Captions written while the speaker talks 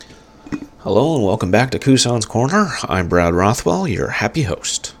Hello and welcome back to Kuson's Corner. I'm Brad Rothwell, your happy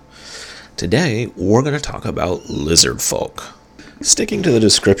host. Today, we're going to talk about Lizardfolk. Sticking to the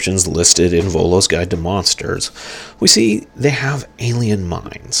descriptions listed in Volo's Guide to Monsters, we see they have alien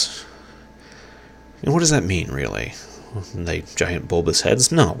minds. And what does that mean, really? They giant bulbous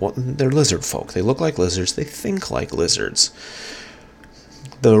heads? No, they're lizardfolk. They look like lizards. They think like lizards.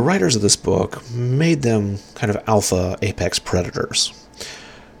 The writers of this book made them kind of alpha apex predators.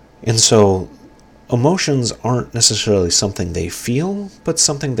 And so, emotions aren't necessarily something they feel, but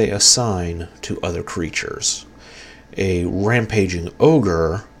something they assign to other creatures. A rampaging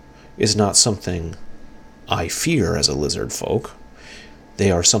ogre is not something I fear as a lizard folk. They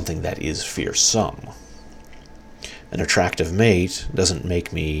are something that is fearsome. An attractive mate doesn't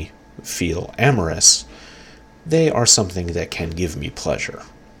make me feel amorous. They are something that can give me pleasure.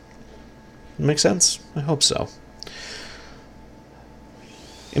 Make sense? I hope so.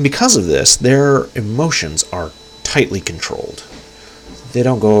 And because of this, their emotions are tightly controlled. They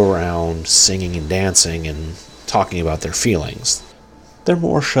don't go around singing and dancing and talking about their feelings. They're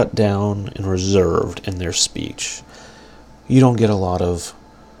more shut down and reserved in their speech. You don't get a lot of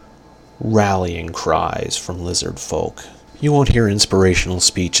rallying cries from lizard folk. You won't hear inspirational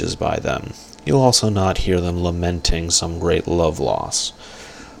speeches by them. You'll also not hear them lamenting some great love loss.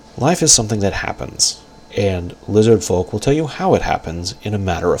 Life is something that happens. And lizard folk will tell you how it happens in a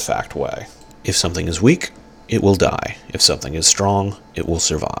matter-of-fact way. If something is weak, it will die. If something is strong, it will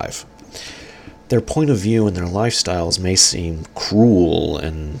survive. Their point of view and their lifestyles may seem cruel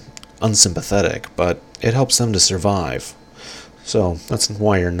and unsympathetic, but it helps them to survive. So that's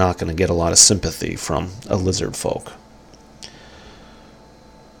why you're not going to get a lot of sympathy from a lizard folk.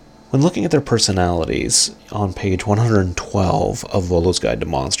 When looking at their personalities, on page 112 of Volo's Guide to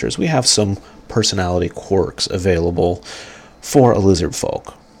Monsters, we have some personality quirks available for a lizard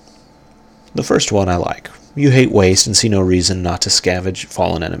folk. The first one I like. You hate waste and see no reason not to scavenge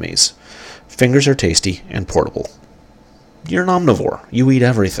fallen enemies. Fingers are tasty and portable. You're an omnivore. You eat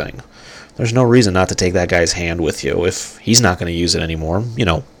everything. There's no reason not to take that guy's hand with you if he's not going to use it anymore.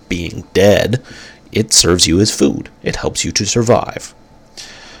 Being dead, it serves you as food. It helps you to survive.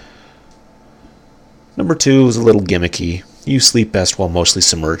 Number 2 is a little gimmicky. You sleep best while mostly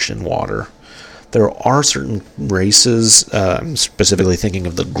submerged in water. There are certain races, I'm specifically thinking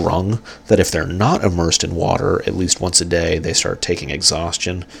of the grung, that if they're not immersed in water at least once a day, they start taking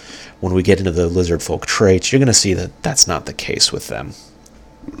exhaustion. When we get into the lizard folk traits, you're going to see that that's not the case with them.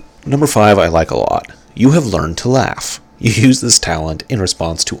 Number 5 I like a lot. You have learned to laugh. You use this talent in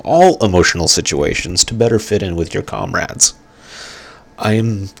response to all emotional situations to better fit in with your comrades. I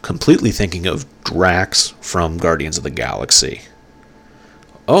am completely thinking of Drax from Guardians of the Galaxy.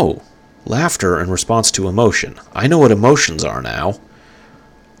 Oh, laughter in response to emotion. I know what emotions are now.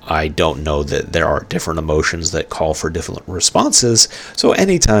 I don't know that there are different emotions that call for different responses, so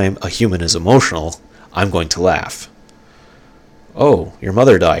anytime a human is emotional, I'm going to laugh. Oh, your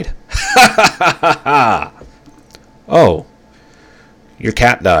mother died. Ha ha ha ha! Oh, your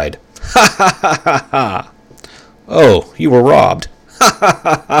cat died. Ha ha ha ha ha! Oh, you were robbed. Ha ha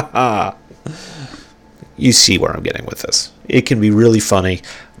ha ha ha! You see where I'm getting with this. It can be really funny,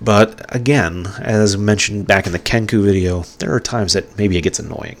 but again, as mentioned back in the Kenku video, there are times that maybe it gets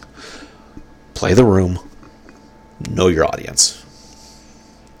annoying. Play the room. Know your audience.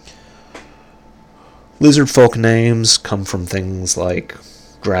 Lizard folk names come from things like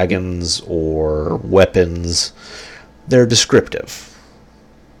dragons or weapons. They're descriptive,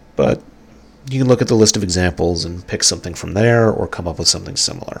 but you can look at the list of examples and pick something from there or come up with something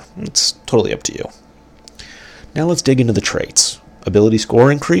similar. It's totally up to you. Now let's dig into the traits. Ability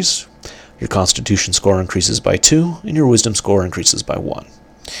score increase. Your constitution score increases by 2, and your wisdom score increases by 1.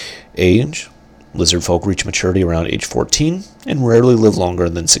 Age. Lizard folk reach maturity around age 14 and rarely live longer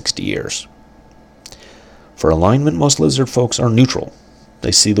than 60 years. For alignment, most lizard folks are neutral.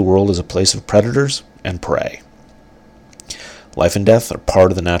 They see the world as a place of predators and prey. Life and death are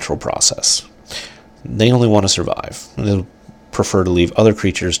part of the natural process. They only want to survive, and they prefer to leave other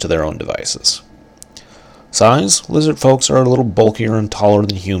creatures to their own devices. Size, lizard folks are a little bulkier and taller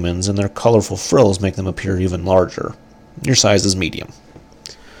than humans, and their colorful frills make them appear even larger. Your size is medium.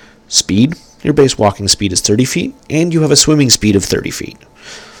 Speed, your base walking speed is 30 feet, and you have a swimming speed of 30 feet.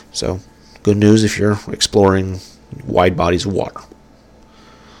 So, good news if you're exploring wide bodies of water.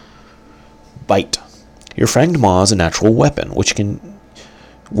 Bite. Your fanged maw is a natural weapon, which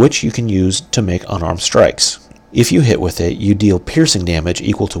you can use to make unarmed strikes. If you hit with it, you deal piercing damage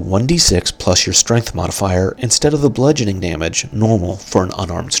equal to 1d6 plus your strength modifier instead of the bludgeoning damage normal for an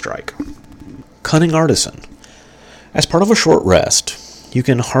unarmed strike. Cunning Artisan. As part of a short rest, You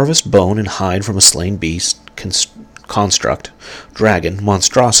can harvest bone and hide from a slain beast, construct, dragon,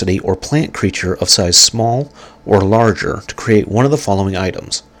 monstrosity, or plant creature of size small or larger to create one of the following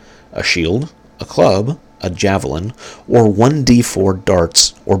items: a shield, a club, a javelin, or 1d4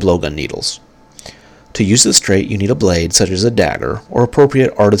 darts or blowgun needles. To use this trait, you need a blade, such as a dagger, or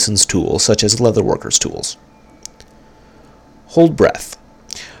appropriate artisan's tool, such as leatherworker's tools. Hold breath.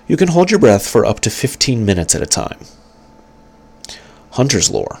 You can hold your breath for up to 15 minutes at a time. Hunter's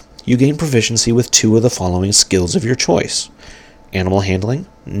lore. You gain proficiency with 2 of the following skills of your choice: animal handling,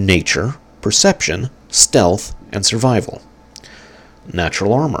 nature, perception, stealth, and survival.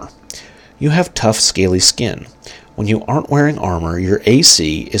 Natural armor. You have tough, scaly skin. When you aren't wearing armor, your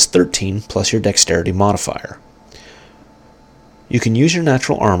AC is 13 plus your dexterity modifier. You can use your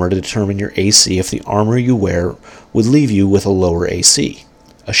natural armor to determine your AC if the armor you wear would leave you with a lower AC.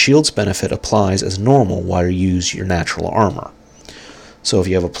 A shield's benefit applies as normal while you use your natural armor. So if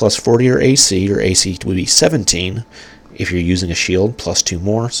you have a plus 40 your AC would be 17. If you're using a shield, plus 2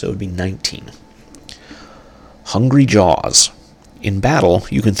 more, so it would be 19. Hungry Jaws. In battle,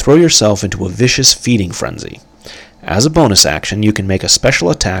 you can throw yourself into a vicious feeding frenzy. As a bonus action, you can make a special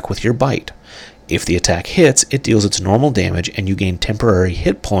attack with your bite. If the attack hits, it deals its normal damage and you gain temporary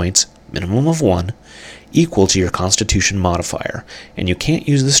hit points, minimum of 1, equal to your Constitution modifier, and you can't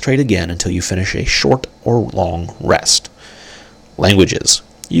use this trait again until you finish a short or long rest. Languages.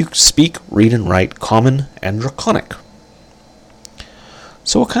 You speak, read, and write Common and Draconic.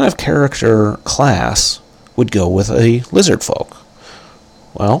 So what kind of character class would go with a Lizardfolk?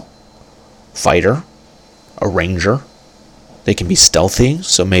 Well, fighter, a ranger. They can be stealthy,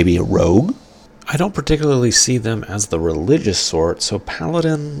 so maybe a rogue. I don't particularly see them as the religious sort, so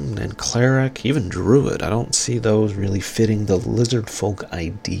paladin and cleric, even druid, I don't see those really fitting the Lizardfolk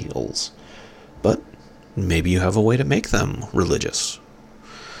ideals. But maybe you have a way to make them religious.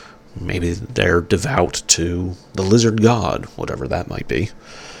 Maybe they're devout to the lizard god, whatever that might be.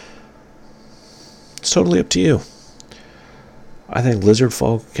 It's totally up to you. I think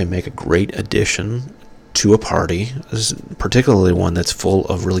Lizardfolk can make a great addition to a party, particularly one that's full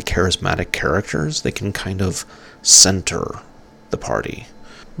of really charismatic characters. They can kind of center the party,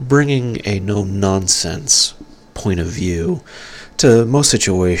 bringing a no-nonsense point of view to most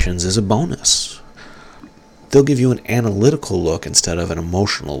situations is a bonus. They'll give you an analytical look instead of an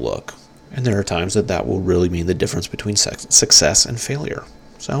emotional look, and there are times that will really mean the difference between success and failure.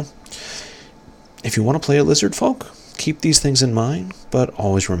 So, if you want to play a Lizardfolk, keep these things in mind, but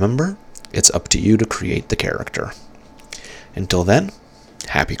always remember, it's up to you to create the character. Until then,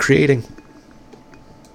 happy creating!